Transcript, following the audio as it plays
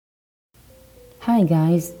Hi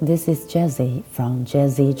guys, this is Jessie from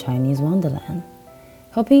Jessie Chinese Wonderland.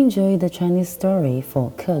 Hope you enjoy the Chinese story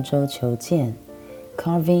for 刻舟求剑,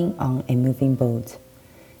 carving on a moving boat.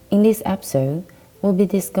 In this episode, we'll be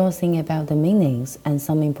discussing about the meanings and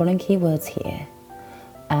some important keywords here.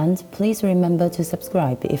 And please remember to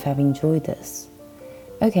subscribe if you've enjoyed this.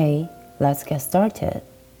 Okay, let's get started.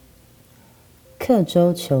 刻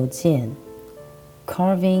舟求剑,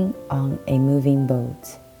 carving on a moving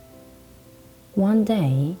boat. One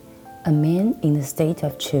day, a man in the state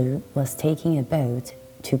of Chu was taking a boat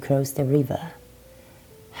to cross the river.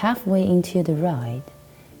 Halfway into the ride,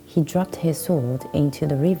 he dropped his sword into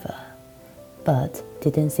the river, but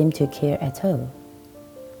didn't seem to care at all.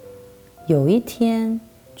 有一天，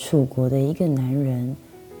楚国的一个男人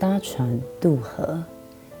搭船渡河，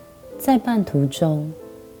在半途中，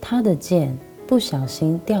他的剑不小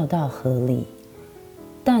心掉到河里，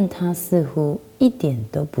但他似乎一点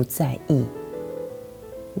都不在意。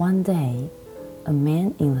One day, a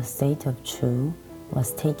man in the state of Chu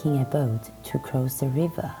was taking a boat to cross the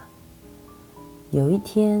river. 有一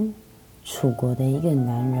天，楚国的一个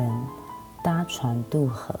男人搭船渡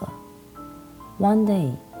河。One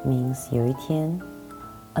day means 有一天。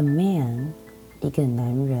A man, 一个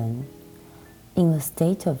男人 in the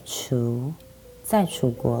state of Chu, 在楚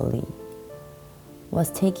国里 was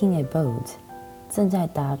taking a boat, 正在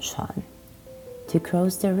搭船 to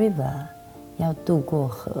cross the river, 要渡过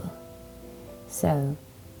河 So,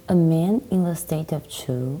 a man in the state of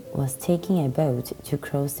Chu was taking a boat to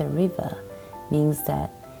cross the river means that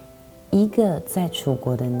一个在楚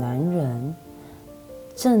国的男人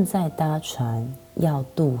正在搭船要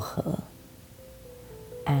渡河。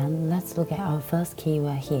And let's look at our first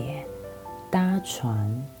keyword here. 搭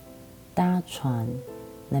船, 搭船,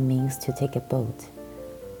 that means to take a boat.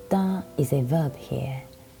 搭 is a verb here.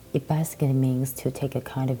 It basically means to take a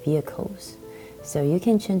kind of vehicles. So you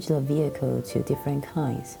can change the vehicle to different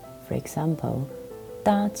kinds. For example,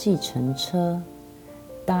 搭计程车,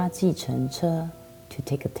 搭计程车 to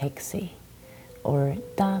take a taxi. Or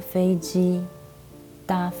搭飞机,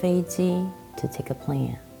 搭飞机 to take a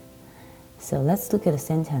plane. So let's look at the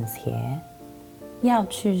sentence here. 要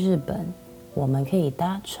去日本，我们可以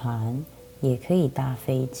搭船，也可以搭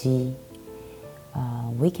飞机。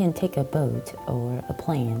We can take a boat or a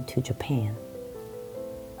plane to Japan.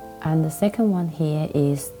 And the second one here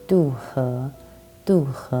is 渡河. 渡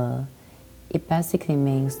河. It basically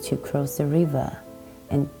means to cross the river.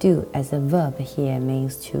 And 渡 as a verb here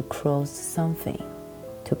means to cross something,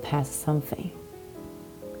 to pass something.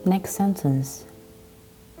 Next sentence.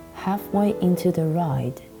 Halfway into the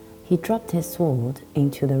ride, he dropped his sword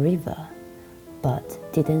into the river, but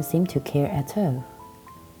didn't seem to care at all.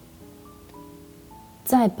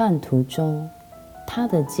 在半途中，他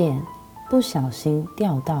的剑不小心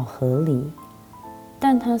掉到河里，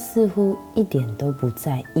但他似乎一点都不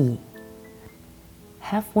在意。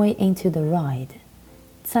Halfway into the ride,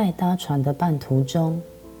 在搭船的半途中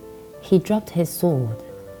he dropped his sword,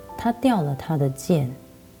 他掉了他的剑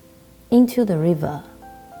into the river,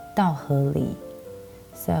 到河里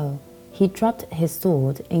So, he dropped his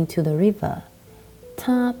sword into the river.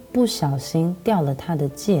 他不小心掉了他的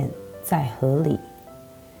剑在河里。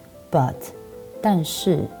But, 但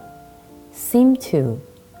是 seem to,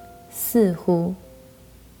 似乎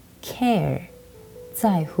care,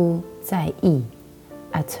 在乎在意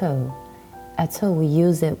at all. At all we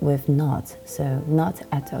use it with not. So, not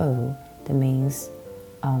at all, that means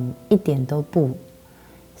一点都不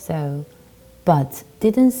So, but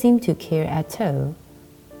didn't seem to care at all.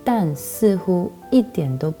 但似乎一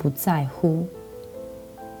点都不在乎。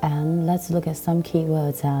And let's look at some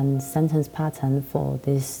keywords and sentence pattern for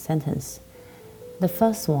this sentence. The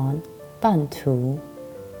first one, 半途.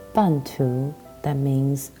 半途, that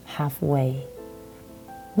means halfway.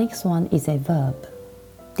 Next one is a verb,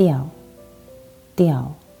 掉.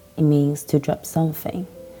 掉, it means to drop something.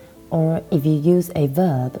 Or if you use a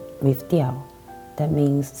verb with 掉, that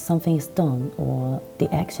means something is done or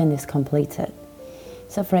the action is completed.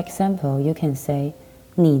 So for example, you can say,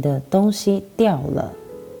 你的东西掉了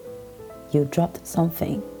You dropped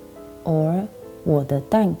something. Or, 我的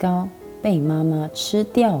蛋糕被妈妈吃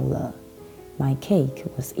掉了 My cake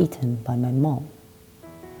was eaten by my mom.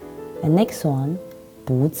 And next one,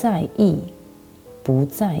 不在意. 不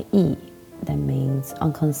在意, that means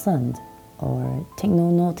unconcerned or take no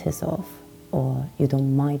notice of or you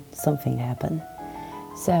don't mind something happen.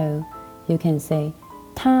 So, you can say,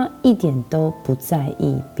 他一点都不在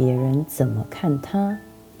意别人怎么看他。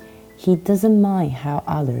He doesn't mind how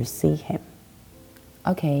others see him.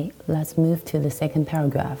 Okay, let's move to the second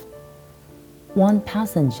paragraph. One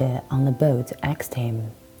passenger on the boat asked him,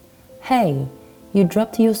 Hey, You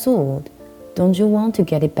dropped your sword. Don't you want to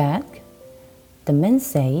get it back? The man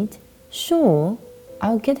said, Sure,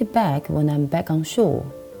 I'll get it back when I'm back on shore.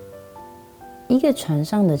 一个船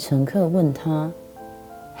上的乘客问他，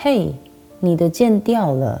嘿，你的剑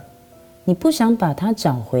掉了，你不想把它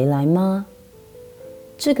找回来吗？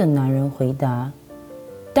这个男人回答，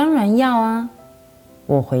当然要啊，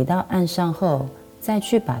我回到岸上后再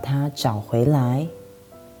去把它找回来。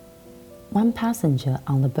One passenger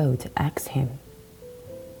on the boat asked him,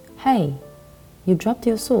 Hey, you dropped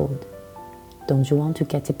your sword. Don't you want to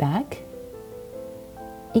get it back?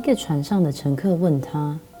 一个船上的乘客问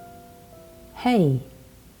他，嘿，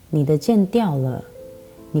你的剑掉了，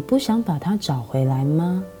你不想把它找回来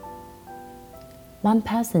吗？ One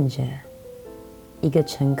passenger, 一个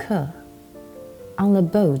乘客 on the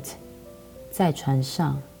boat, 在船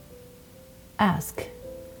上 ask,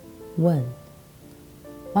 问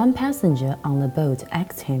One passenger on the boat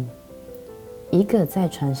asked him, 一个在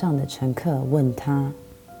船上的乘客问他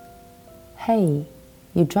Hey,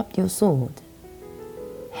 you dropped your sword.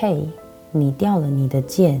 嘿，你掉了你的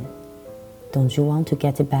剑。Don't you want to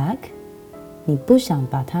get it back? 你不想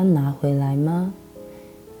把它拿回来吗？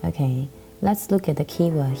 Okay, let's look at the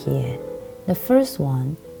keyword here. The first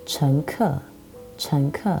one, 乘客，乘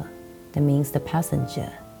客 that means the passenger.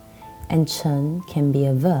 And 乘 can be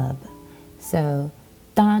a verb. So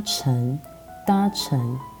搭乘，搭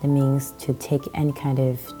乘 that means to take any kind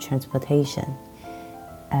of transportation.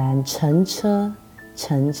 And 乘车，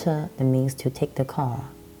乘车 that means to take the car.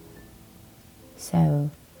 So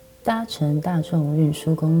搭乘大众运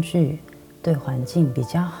输工具对环境比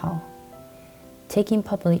较好。Taking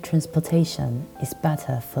public transportation is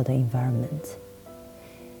better for the environment.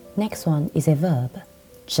 Next one is a verb,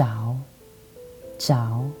 找，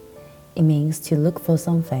找 It means to look for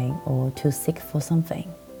something or to seek for something.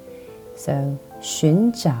 So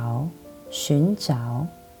寻找，寻找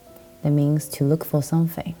that means to look for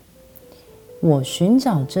something. 我寻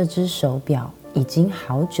找这只手表已经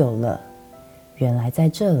好久了，原来在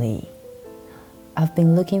这里。I've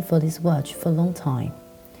been looking for this watch for a long time.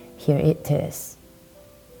 Here it is.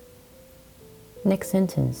 Next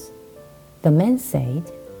sentence. The man said,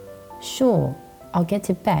 Sure, I'll get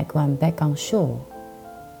it back when I'm back on shore.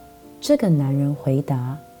 这个男人回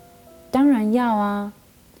答，当然要啊，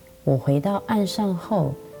我回到岸上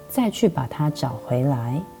后再去把它找回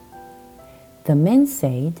来。The man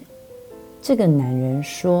said, 这个男人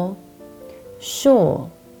说 Sure,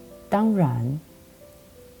 当然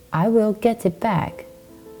I will get it back,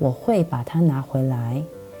 我会把它拿回来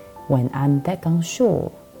When I'm back on shore,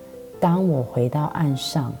 当我回到岸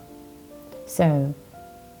上 So,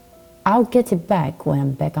 I'll get it back when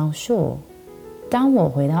I'm back on shore. 当我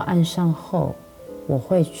回到岸上后，我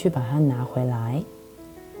会去把它拿回来。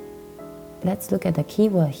Let's look at the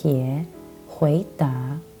keyword here. 回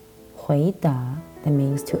答，回答 that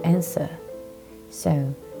means to answer. So,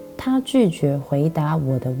 他拒绝回答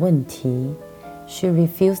我的问题。She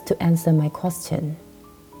refused to answer my question.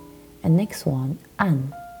 And next one,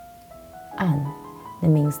 岸，岸 that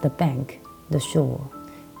means the bank, the shore.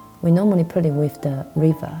 We normally put it with the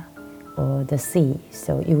river or the sea,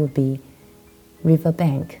 so it would be river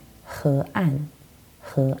bank, 河岸，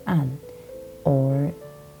河岸 or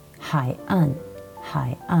海岸，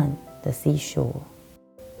海岸 the seashore.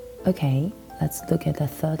 Okay, let's look at the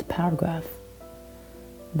third paragraph.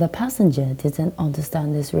 The passenger didn't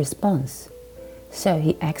understand this response, so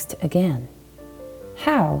he asked again.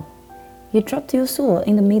 How? You dropped your sword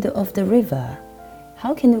in the middle of the river.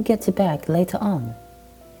 How can you get it back later on?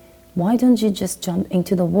 Why don't you just jump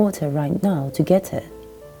into the water right now to get it?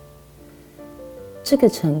 这个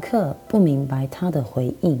乘客不明白他的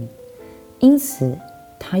回应，因此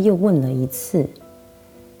他又问了一次：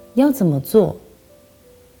要怎么做？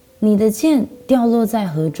你的剑掉落在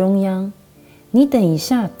河中央，你等一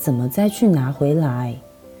下怎么再去拿回来？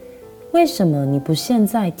为什么你不现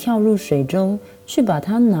在跳入水中去把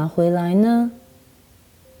它拿回来呢？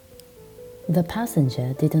 The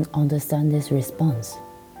passenger didn't understand this response,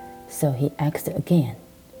 so he asked again.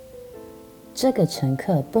 这个乘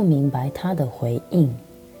客不明白他的回应，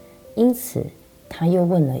因此他又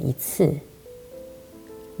问了一次。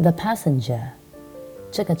The passenger,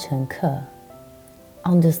 这个乘客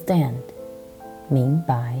understand, 明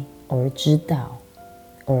白 or 知道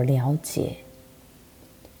or 了解。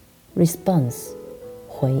Response,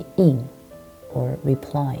 回应 or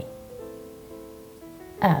reply.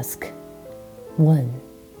 Ask, 问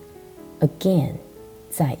again,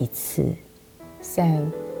 再一次。So,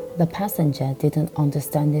 the passenger didn't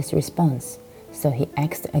understand this response, so he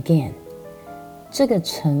asked again. 这个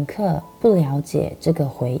乘客不了解这个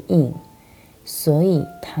回应，所以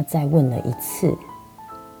他再问了一次。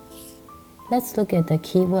Let's look at the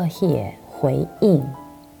keyword here, 回应。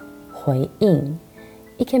回应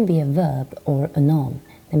It can be a verb or a noun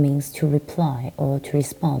that means to reply or to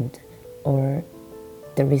respond or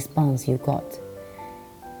the response you got.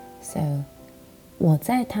 So, 我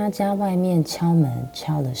在他家外面敲门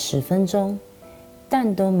敲了10分钟，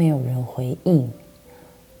但都没有人回应。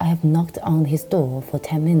I have knocked on his door for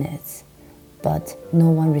 10 minutes, but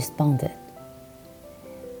no one responded.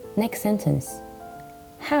 Next sentence.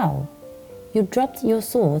 How? You dropped your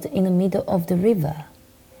sword in the middle of the river.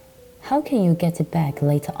 How can you get it back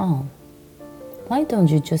later on? Why don't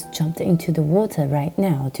you just jump into the water right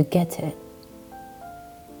now to get it?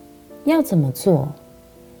 要怎么做？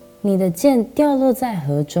你的剑掉落在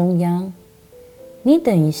河中央，你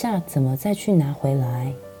等一下怎么再去拿回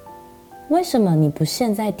来？为什么你不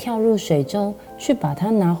现在跳入水中去把它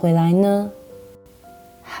拿回来呢？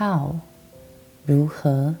 How? 如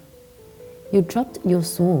何？ You dropped your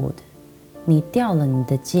sword. 你掉了你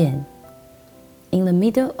的剑。In the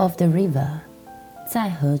middle of the river. 在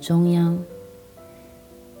河中央。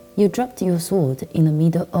You dropped your sword in the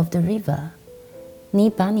middle of the river. 你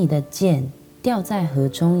把你的剑掉在河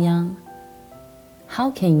中央。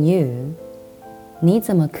How can you? 你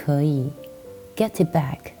怎么可以 get it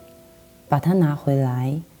back? 把它拿回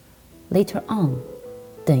来 later on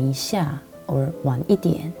等一下 or 晚一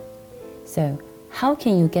点 So, how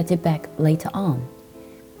can you get it back later on?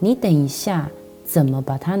 你等一下怎么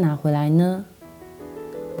把它拿回来呢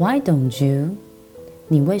Why don't you?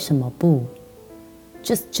 你为什么不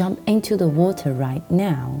Just jump into the water right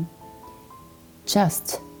now.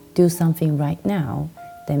 Just do something right now.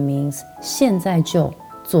 That means 现在就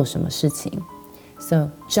做什么事情 So,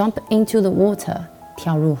 jump into the water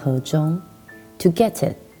跳入河中 To get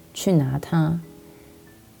it 去拿它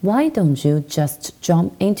Why don't you just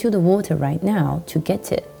jump into the water right now to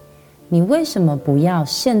get it 你为什么不要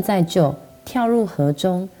现在就跳入河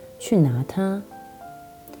中去拿它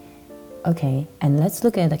Okay, and let's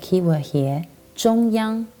look at the keyword here 中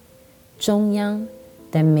央中央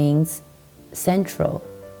That means central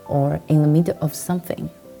or in the middle of something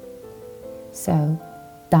So,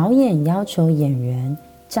 导演要求演员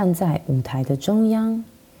站在舞台的中央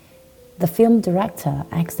The film director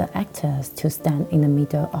asks the actors to stand in the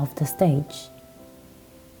middle of the stage.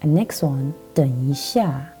 And next one, 等一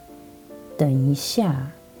下等一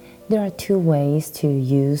下 There are two ways to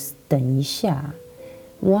use 等一下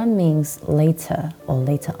One means later or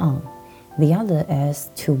later on. The other is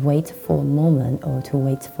to wait for a moment or to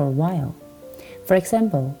wait for a while. For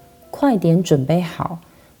example, 快点准备好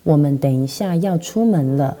我们等一下要出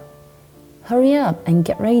门了 Hurry up and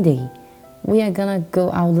get ready. We are gonna go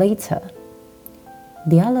out later.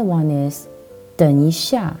 The other one is 等一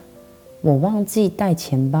下，我忘记带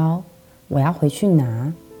钱包，我要回去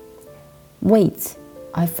拿。Wait,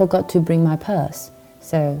 I forgot to bring my purse,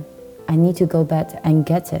 so I need to go back and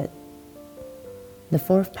get it. The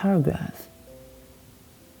fourth paragraph.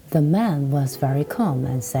 The man was very calm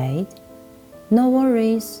and said, No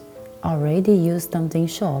worries, I already used something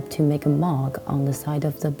sharp to make a mark on the side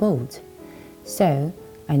of the boat. So,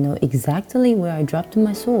 I know exactly where I dropped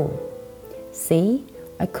my sword. See,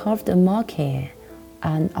 I carved a mark here,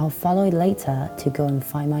 and I'll follow it later to go and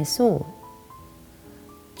find my sword.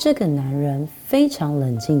 这个男人非常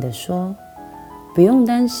冷静地说：“不用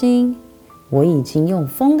担心，我已经用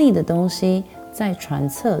锋利的东西在船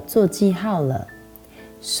侧做记号了，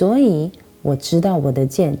所以我知道我的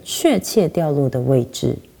剑确切掉落的位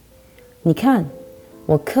置。你看，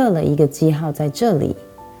我刻了一个记号在这里。”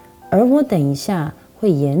而我等一下会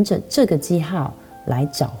沿着这个记号来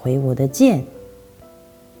找回我的剑。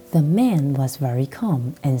The man was very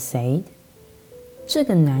calm and said, 这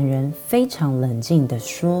个男人非常冷静地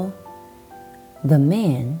说 The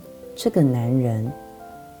man, 这个男人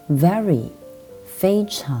very, 非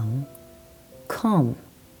常 calm,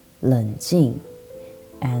 冷静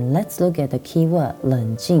And let's look at the keyword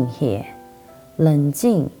冷静 here. 冷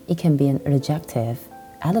静 it can be an adjective,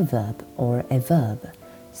 adverb, or a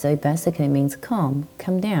verb.So it basically means calm,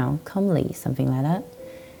 calm down, calmly, something like that.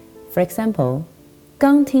 For example,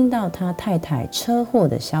 刚听到他太太车祸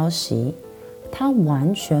的消息，他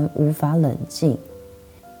完全无法冷静。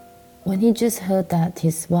When he just heard that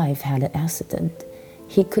his wife had an accident,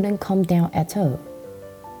 he couldn't calm down at all.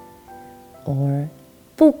 Or,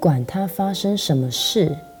 不管他发生什么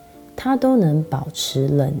事，他都能保持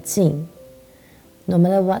冷静。No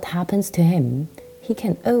matter what happens to him, he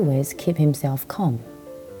can always keep himself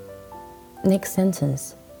calm.Next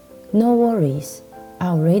sentence. No worries. I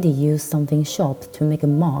already used something sharp to make a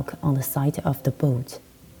mark on the side of the boat.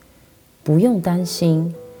 不用担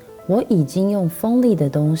心，我已经用锋利的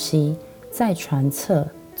东西在船侧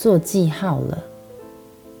做记号了。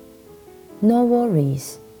No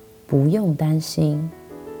worries， 不用担心。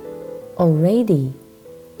Already，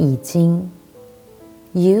 已经。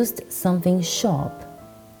Used something sharp，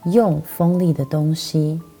 用锋利的东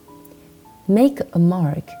西。Make a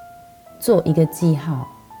mark， 做一个记号。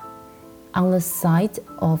On the side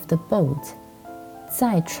of the boat，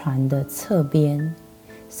 在船的侧边。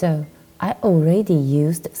So I already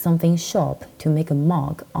used something sharp to make a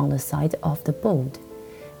mark on the side of the boat.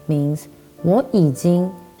 Means 我已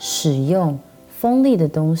经使用锋利的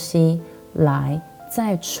东西来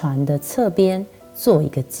在船的侧边做一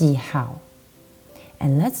个记号。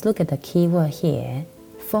And let's look at the key word here,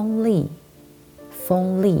 锋利。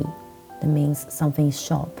锋利 that means something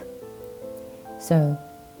sharp. So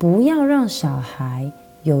不要让小孩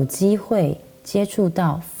有机会接触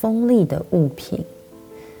到锋利的物品。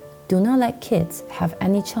Do not let kids have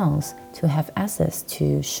any chance to have access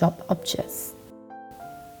to sharp objects.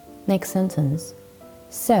 Next sentence.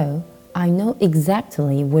 So, I know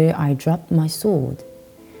exactly where I dropped my sword.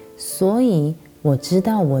 所以我知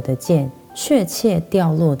道我的剑确切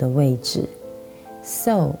掉落的位置。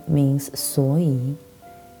So means 所以。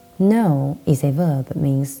Know is a verb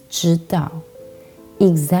means 知道。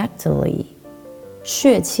Exactly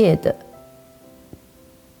确切的。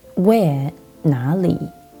Where 哪里。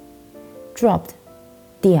Dropped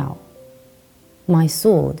掉。My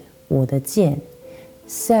sword 我的剑。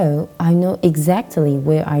So I know exactly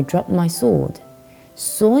where I dropped my sword.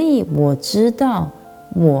 所以我知道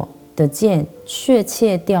我的剑确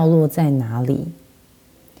切掉落在哪里。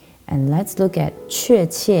And let's look at 确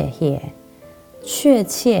切 here. 确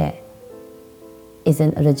切 is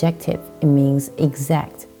an adjective. It means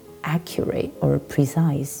exact, accurate, or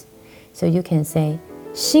precise. So you can say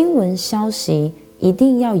新闻消息一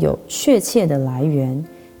定要有确切的来源，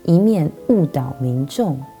以免误导民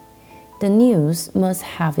众。The news must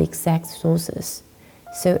have exact sources,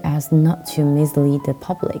 so as not to mislead the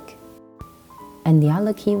public. And the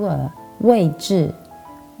other key word, 位置，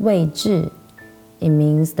位置 it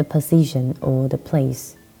means the position or the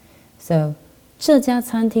place. So 这家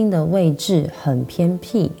餐厅的位置很偏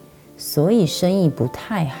僻，所以生意不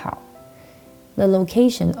太好。The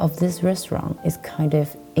location of this restaurant is kind of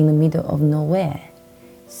in the middle of nowhere,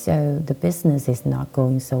 so the business is not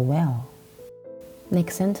going so well.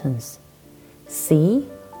 Next sentence. See,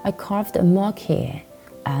 I carved a mark here,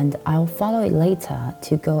 and I'll follow it later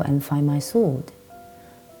to go and find my sword.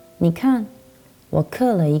 你看，我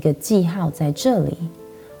刻了一个记号在这里，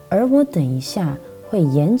而我等一下会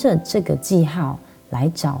沿着这个记号来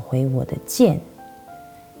找回我的剑。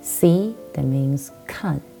See, that means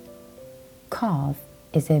看。Carve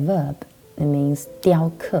is a verb, that means 雕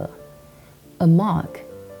刻。A mark,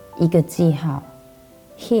 一个记号。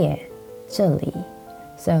Here, 这里。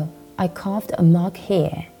So, I carved a mark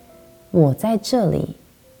here. 我在这里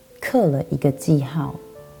刻了一个记号。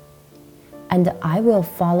And I will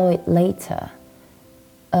follow it later.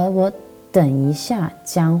 而我等一下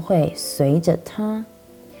将会随着它。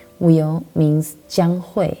Will means 将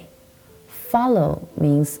会。Follow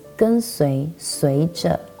means 跟随，随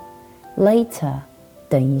着。Later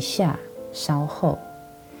等一下，稍后。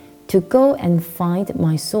To go and find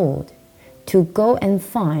my sword. To go and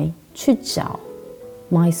find 去找。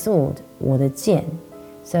My sword 我的剑。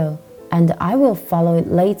So, and I will follow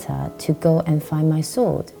it later to go and find my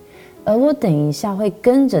sword. 而我等一下会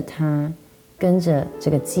跟着它，跟着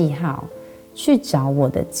这个记号去找我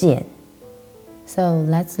的剑。So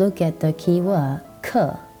let's look at the key word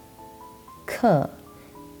刻。刻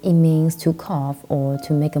it means to carve or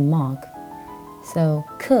to make a mark. So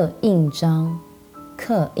刻印章，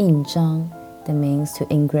刻印章 that means to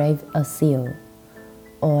engrave a seal.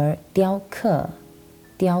 Or 雕刻，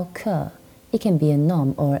雕刻 it can be a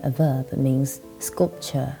noun or a verb, means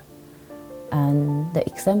sculpture. And the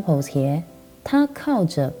examples here, 他靠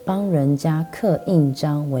着帮人家刻印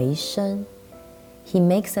章为生。He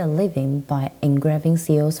makes a living by engraving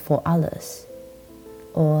seals for others.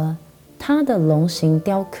 Or 他的龙形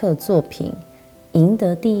雕刻作品赢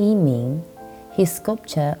得第一名。His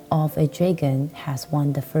sculpture of a dragon has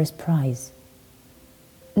won the first prize.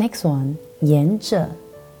 Next one, 沿着，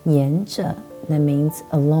沿着 that means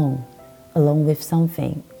along, along with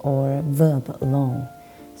something or verb along.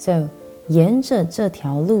 So 沿着这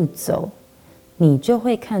条路走，你就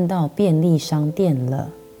会看到便利商店了。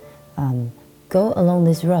Go along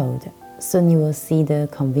this road, soon you will see the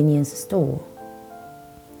convenience store.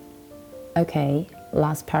 Okay,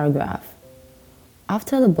 last paragraph.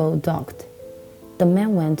 After the boat docked, the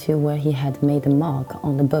man went to where he had made the mark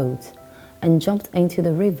on the boat and jumped into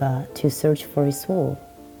the river to search for his sword.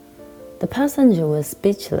 The passenger was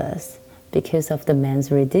speechless, because of the man's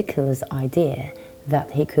ridiculous idea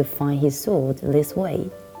that he could find his sword this way.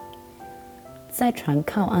 在船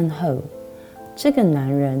靠岸后，这个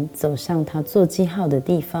男人走向他做记号的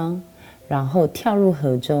地方，然后跳入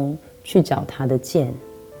河中去找他的剑。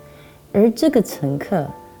而这个乘客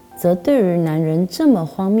则对于男人这么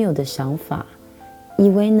荒谬的想法，以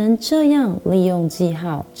为能这样利用记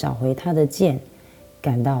号找回他的剑，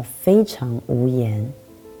感到非常无言。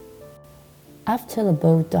After the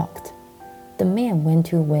boat docked, the man went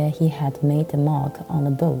to where he had made the mark on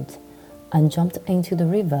the boat and jumped into the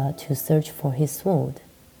river to search for his sword.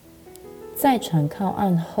 在船靠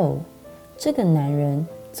岸后，这个男人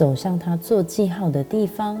走向他做记号的地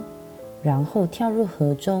方，然后跳入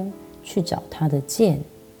河中去找他的剑。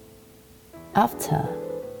After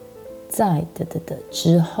在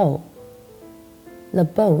之后 ，the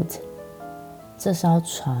boat 这艘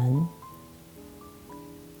船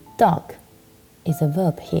 ，dock is a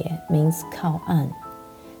verb here means 靠岸。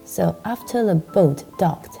So after the boat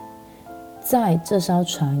docked， 在这艘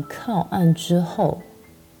船靠岸之后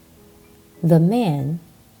 ，the man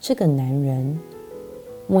这个男人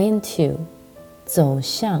went to 走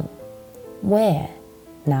向 where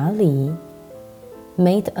哪里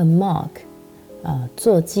made a mark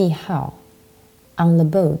做记号 on the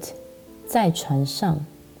boat 在船上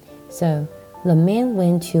So the man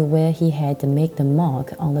went to where he had to make the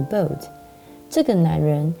mark on the boat 这个男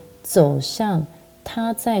人走向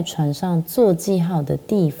他在船上做记号的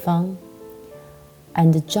地方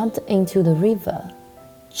and jumped into the river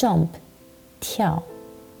jump 跳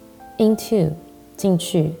into 进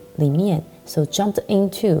去里面 So jumped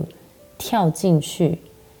into 跳进去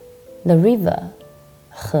the river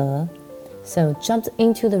河 So jumped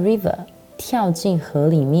into the river 跳进河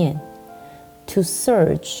里面 to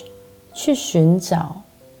search 去寻找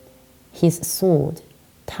his sword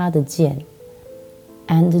他的剑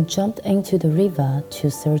and jumped into the river to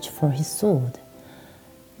search for his sword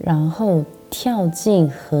然后跳进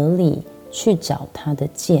河里去找他的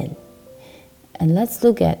剑 And let's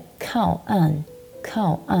look at 靠岸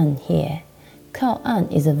here 靠岸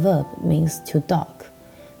is a verb means to dock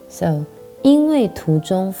So因为途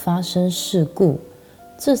中发生事故，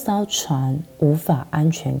这艘船无法安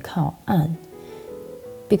全靠岸。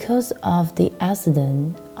Because of the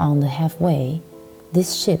accident on the halfway,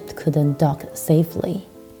 this ship couldn't dock safely.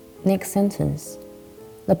 Next sentence.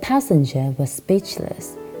 The passenger was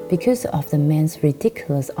speechless because of the man's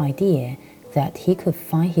ridiculous idea that he could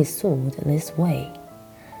find his sword this way.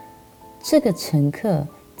 这个乘客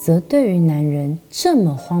则对于男人这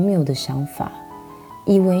么荒谬的想法，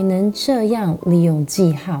以为能这样利用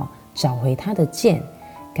记号找回他的剑，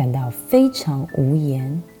感到非常无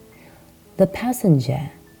言。The passenger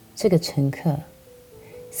这个乘客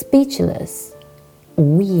speechless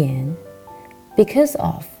无言 because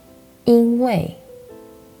of 因为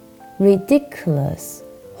ridiculous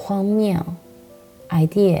荒谬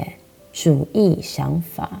idea 主意想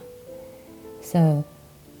法 So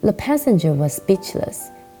the passenger was speechless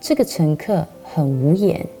这个乘客很无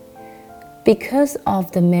言Because of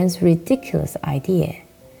the man's ridiculous idea,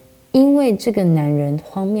 因为这个男人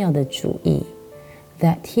荒谬的主意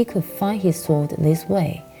that he could find his sword this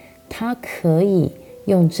way, 他可以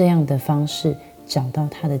用这样的方式找到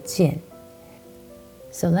他的剑。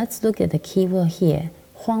So let's look at the key word here,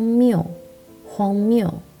 荒谬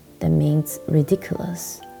that means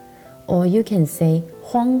ridiculous. Or you can say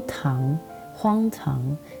荒唐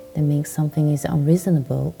that means something is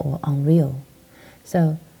unreasonable or unreal.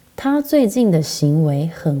 So他最近的行为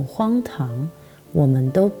很荒唐，我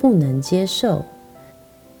们都不能接受。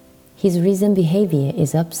His recent behavior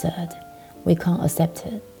is absurd. We can't accept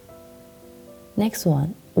it. Next one,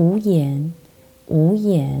 无言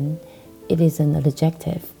It is an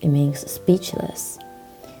adjective. It means speechless.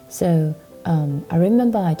 So I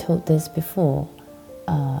remember I told this before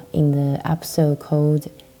in the episode called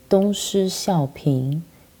东施效颦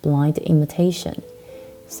Blind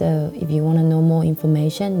Imitation.So if you want to know more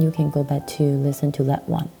information, you can go back to listen to that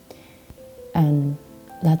one. And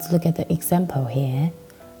let's look at the example here.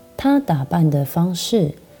 他打扮的方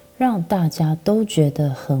式让大家都觉得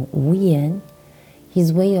很无言。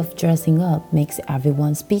His way of dressing up makes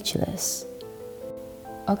everyone speechless.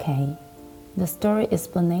 Okay, the story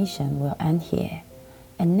explanation will end here.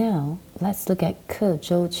 And now let's look at 刻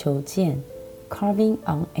舟求剑, carving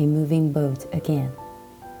on a moving boat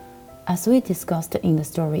again.As we discussed in the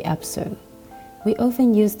story episode, we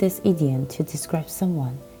often use this idiom to describe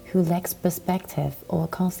someone who lacks perspective or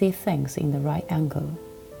can't see things in the right angle.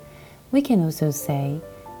 We can also say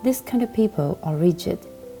this kind of people are rigid,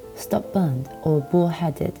 stubborn, or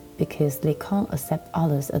bullheaded because they can't accept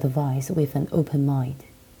others' advice with an open mind.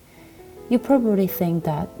 You probably think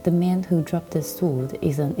that the man who dropped the sword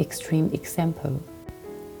is an extreme example.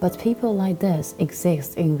 But people like this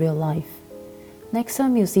exist in real life. Next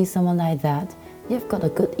time you see someone like that, you've got a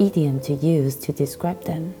good idiom to use to describe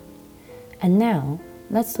them. And now,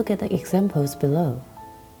 let's look at the examples below.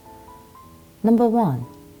 Number 1.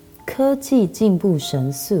 科技进步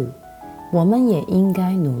神速，我们也应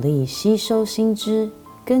该努力吸收新知，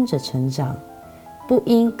跟着成长，不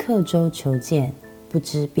应刻舟求剑，不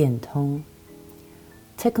知变通。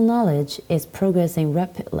Technology is progressing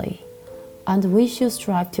rapidly, and we should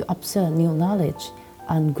strive to observe new knowledge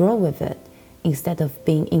and grow with it instead of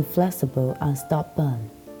being inflexible and stubborn.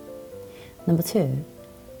 Number 2.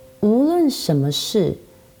 无论什么事，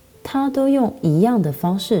他都用一样的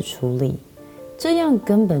方式处理，这样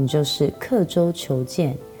根本就是刻舟求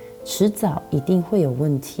剑，迟早一定会有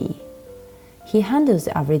问题。He handles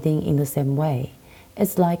everything in the same way.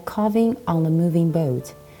 It's like carving on a moving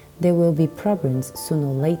boat. There will be problems sooner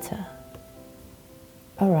or later.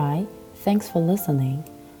 Alright, thanks for listening.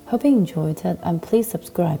 Hope you enjoyed it and please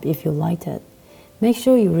subscribe if you liked it. Make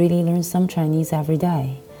sure you really learn some Chinese every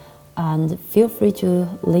day. And feel free to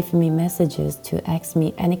leave me messages to ask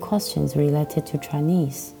me any questions related to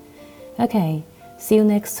Chinese. Okay, see you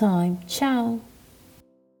next time. Ciao!